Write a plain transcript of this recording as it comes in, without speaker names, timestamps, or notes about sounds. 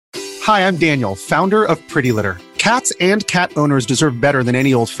Hi, I'm Daniel, founder of Pretty Litter. Cats and cat owners deserve better than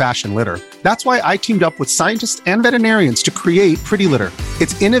any old-fashioned litter. That's why I teamed up with scientists and veterinarians to create Pretty Litter.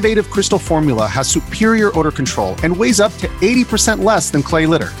 Its innovative crystal formula has superior odor control and weighs up to 80% less than clay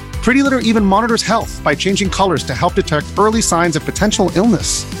litter. Pretty Litter even monitors health by changing colors to help detect early signs of potential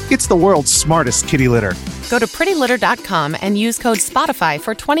illness. It's the world's smartest kitty litter. Go to prettylitter.com and use code SPOTIFY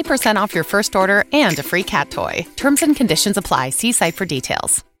for 20% off your first order and a free cat toy. Terms and conditions apply. See site for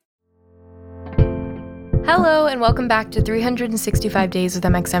details. Hello and welcome back to 365 Days with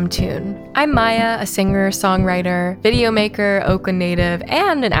mxmtoon. I'm Maya, a singer, songwriter, video maker, Oakland native,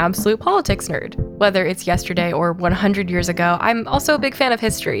 and an absolute politics nerd. Whether it's yesterday or 100 years ago, I'm also a big fan of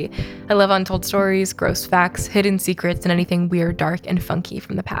history. I love untold stories, gross facts, hidden secrets, and anything weird, dark, and funky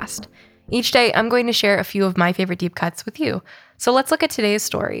from the past. Each day, I'm going to share a few of my favorite deep cuts with you. So let's look at today's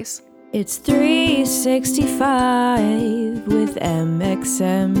stories. It's 365 with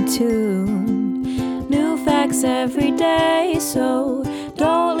mxmtoon. New facts every day, so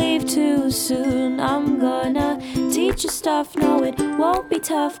don't leave too soon. I'm gonna teach you stuff, no it won't be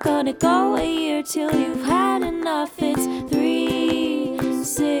tough. Gonna go a year till you've had enough. It's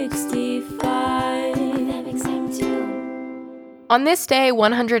 365 mxmtoon. On this day,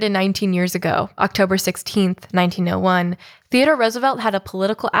 119 years ago, October 16th, 1901, Theodore Roosevelt had a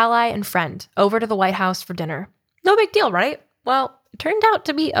political ally and friend over to the White House for dinner. No big deal, right? Well, it turned out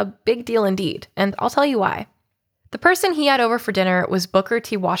to be a big deal indeed, and I'll tell you why. The person he had over for dinner was Booker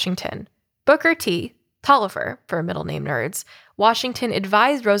T. Washington. Booker T., Tolliver for middle name nerds, Washington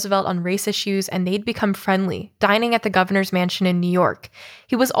advised Roosevelt on race issues and they'd become friendly, dining at the governor's mansion in New York.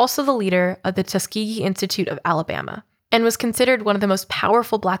 He was also the leader of the Tuskegee Institute of Alabama and was considered one of the most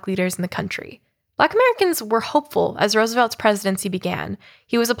powerful Black leaders in the country. Black Americans were hopeful as Roosevelt's presidency began.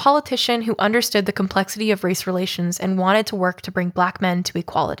 He was a politician who understood the complexity of race relations and wanted to work to bring Black men to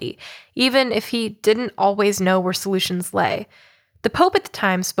equality, even if he didn't always know where solutions lay. The Pope at the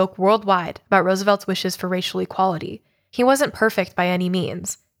time spoke worldwide about Roosevelt's wishes for racial equality. He wasn't perfect by any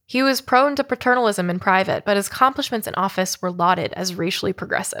means. He was prone to paternalism in private, but his accomplishments in office were lauded as racially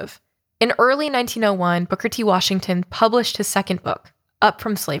progressive. In early 1901, Booker T. Washington published his second book, Up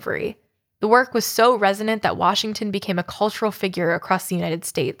from Slavery. The work was so resonant that Washington became a cultural figure across the United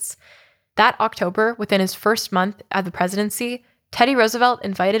States. That October, within his first month at the presidency, Teddy Roosevelt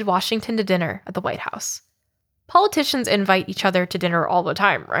invited Washington to dinner at the White House. Politicians invite each other to dinner all the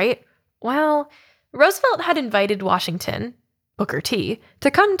time, right? Well, Roosevelt had invited Washington, Booker T., to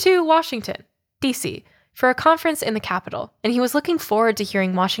come to Washington, D.C., for a conference in the Capitol, and he was looking forward to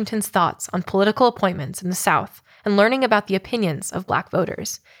hearing Washington's thoughts on political appointments in the South and learning about the opinions of Black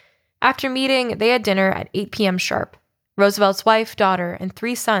voters. After meeting, they had dinner at 8 p.m. sharp. Roosevelt's wife, daughter, and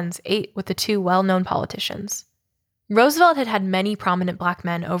 3 sons ate with the 2 well-known politicians. Roosevelt had had many prominent Black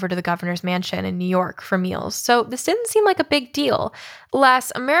men over to the governor's mansion in New York for meals, so this didn't seem like a big deal.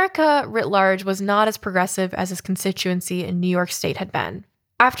 Alas, America writ large was not as progressive as his constituency in New York State had been.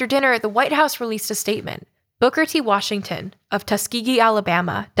 After dinner, the White House released a statement. Booker T. Washington of Tuskegee,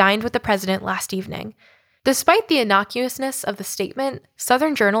 Alabama, dined with the president last evening. Despite the innocuousness of the statement,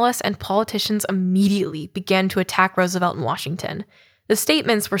 Southern journalists and politicians immediately began to attack Roosevelt and Washington. The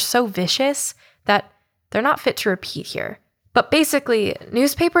statements were so vicious that they're not fit to repeat here. But basically,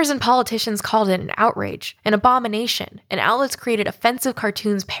 newspapers and politicians called it an outrage, an abomination, and outlets created offensive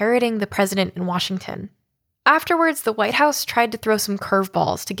cartoons parroting the president in Washington. Afterwards, the White House tried to throw some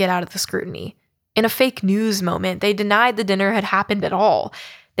curveballs to get out of the scrutiny. In a fake news moment, they denied the dinner had happened at all.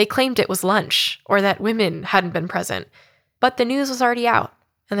 They claimed it was lunch, or that women hadn't been present. But the news was already out,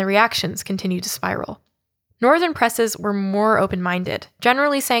 and the reactions continued to spiral. Northern presses were more open-minded,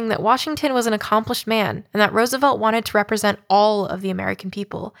 generally saying that Washington was an accomplished man and that Roosevelt wanted to represent all of the American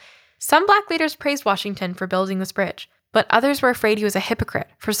people. Some Black leaders praised Washington for building this bridge, but others were afraid he was a hypocrite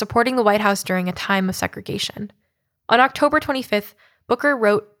for supporting the White House during a time of segregation. On October 25th, Booker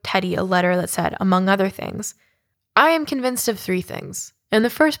wrote Teddy a letter that said, among other things, "I am convinced of 3 things. In the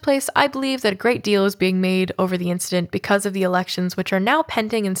first place, I believe that a great deal is being made over the incident because of the elections which are now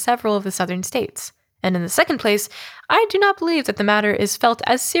pending in several of the southern states. And in the second place, I do not believe that the matter is felt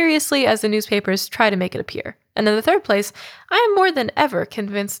as seriously as the newspapers try to make it appear. And in the third place, I am more than ever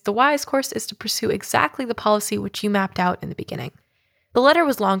convinced the wise course is to pursue exactly the policy which you mapped out in the beginning." The letter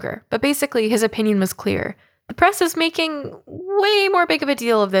was longer, but basically his opinion was clear. The press is making way more big of a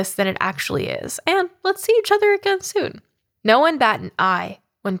deal of this than it actually is, and let's see each other again soon. No one bat an eye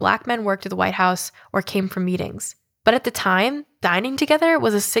when Black men worked at the White House or came from meetings. But at the time, dining together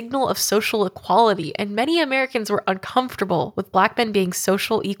was a signal of social equality, and many Americans were uncomfortable with Black men being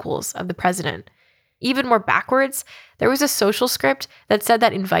social equals of the president. Even more backwards, there was a social script that said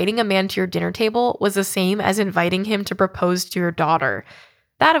that inviting a man to your dinner table was the same as inviting him to propose to your daughter.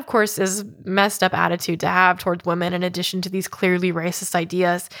 That, of course, is a messed up attitude to have towards women in addition to these clearly racist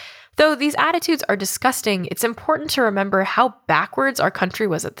ideas. Though these attitudes are disgusting, it's important to remember how backwards our country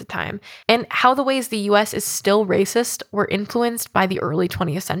was at the time and how the ways the US is still racist were influenced by the early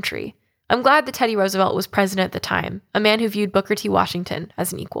 20th century. I'm glad that Teddy Roosevelt was president at the time, a man who viewed Booker T. Washington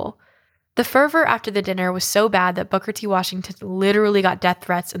as an equal. The fervor after the dinner was so bad that Booker T. Washington literally got death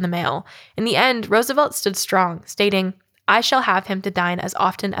threats in the mail. In the end, Roosevelt stood strong, stating, "I shall have him to dine as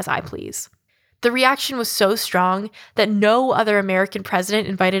often as I please." The reaction was so strong that no other American president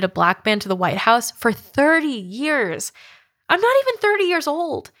invited a black man to the White House for 30 years. I'm not even 30 years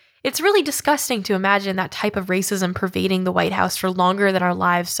old. It's really disgusting to imagine that type of racism pervading the White House for longer than our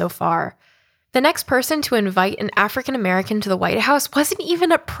lives so far. The next person to invite an African American to the White House wasn't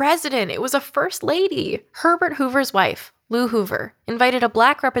even a president. It was a first lady. Herbert Hoover's wife, Lou Hoover, invited a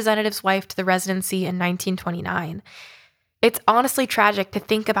black representative's wife to the residency in 1929. It's honestly tragic to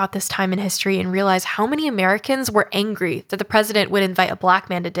think about this time in history and realize how many Americans were angry that the president would invite a black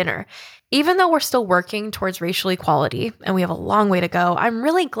man to dinner. Even though we're still working towards racial equality, and we have a long way to go, I'm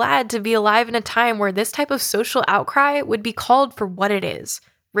really glad to be alive in a time where this type of social outcry would be called for what it is: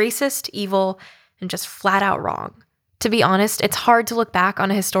 racist, evil, and just flat out wrong. To be honest, it's hard to look back on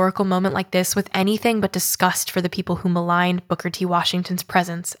a historical moment like this with anything but disgust for the people who maligned Booker T. Washington's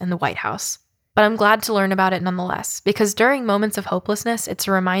presence in the White House. But I'm glad to learn about it nonetheless, because during moments of hopelessness, it's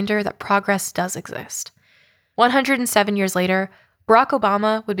a reminder that progress does exist. 107 years later, Barack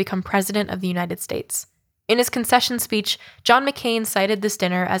Obama would become president of the United States. In his concession speech, John McCain cited this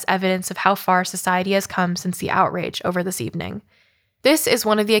dinner as evidence of how far society has come since the outrage over this evening. This is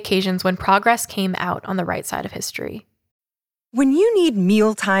one of the occasions when progress came out on the right side of history. When you need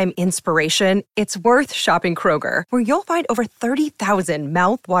mealtime inspiration, it's worth shopping Kroger, where you'll find over 30,000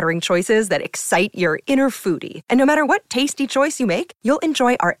 mouth-watering choices that excite your inner foodie. And no matter what tasty choice you make, you'll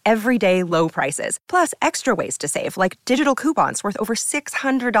enjoy our everyday low prices, plus extra ways to save, like digital coupons worth over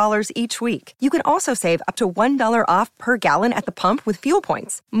 $600 each week. You can also save up to $1 off per gallon at the pump with fuel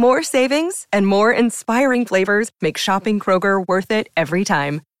points. More savings and more inspiring flavors make shopping Kroger worth it every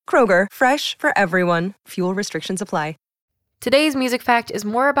time. Kroger, fresh for everyone. Fuel restrictions apply. Today's music fact is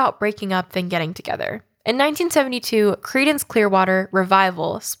more about breaking up than getting together. In 1972, Creedence Clearwater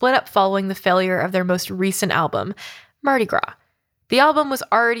Revival split up following the failure of their most recent album, Mardi Gras. The album was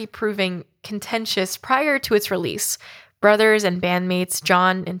already proving contentious prior to its release. Brothers and bandmates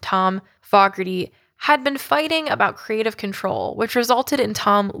John and Tom Fogerty had been fighting about creative control, which resulted in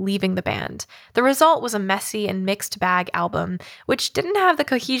Tom leaving the band. The result was a messy and mixed bag album, which didn't have the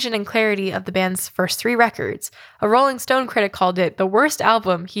cohesion and clarity of the band's first 3 records. A Rolling Stone critic called it the worst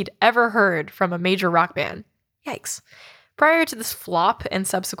album he'd ever heard from a major rock band. Yikes. Prior to this flop and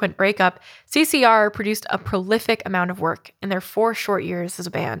subsequent breakup, CCR produced a prolific amount of work in their 4 short years as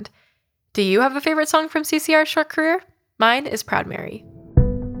a band. Do you have a favorite song from CCR's short career? Mine is Proud Mary.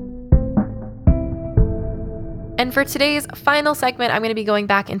 And for today's final segment, I'm going to be going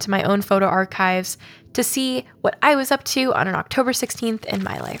back into my own photo archives to see what I was up to on an October 16th in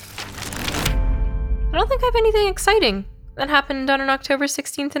my life. I don't think I have anything exciting that happened on an October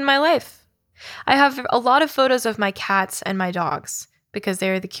 16th in my life. I have a lot of photos of my cats and my dogs because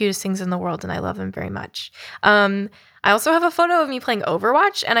they're the cutest things in the world and I love them very much. I also have a photo of me playing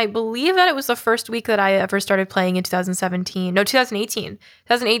Overwatch, and I believe that it was the first week that I ever started playing in 2017. No, 2018.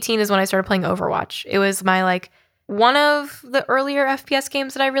 2018 is when I started playing Overwatch. It was my, one of the earlier FPS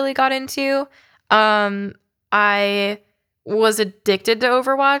games that I really got into. I was addicted to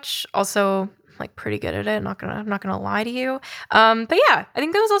Overwatch. Also, pretty good at it. I'm not gonna lie to you. But yeah, I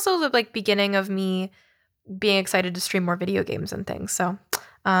think that was also the beginning of me being excited to stream more video games and things. So,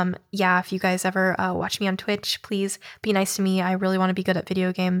 yeah, if you guys ever watch me on Twitch, please be nice to me. I really want to be good at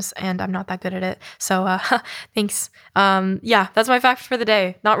video games, and I'm not that good at it. So, thanks. Yeah, that's my fact for the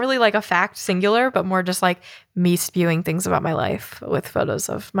day. Not really a fact singular, but more just me spewing things about my life with photos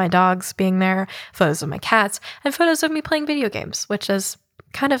of my dogs being there, photos of my cats, and photos of me playing video games, which is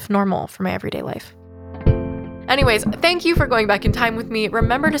kind of normal for my everyday life. Anyways, thank you for going back in time with me.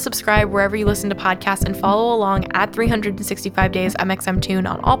 Remember to subscribe wherever you listen to podcasts and follow along at 365 Days MXMtoon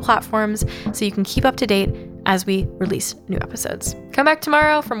on all platforms so you can keep up to date as we release new episodes. Come back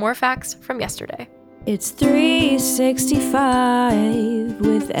tomorrow for more facts from yesterday. It's 365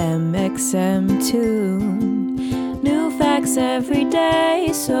 with MXMtoon. New facts every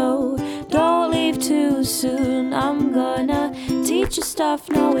day, so don't leave too soon. I'm gonna teach you stuff,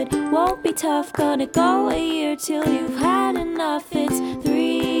 no it won't be tough. Gonna go a year till you've had enough. It's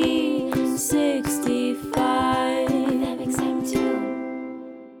 360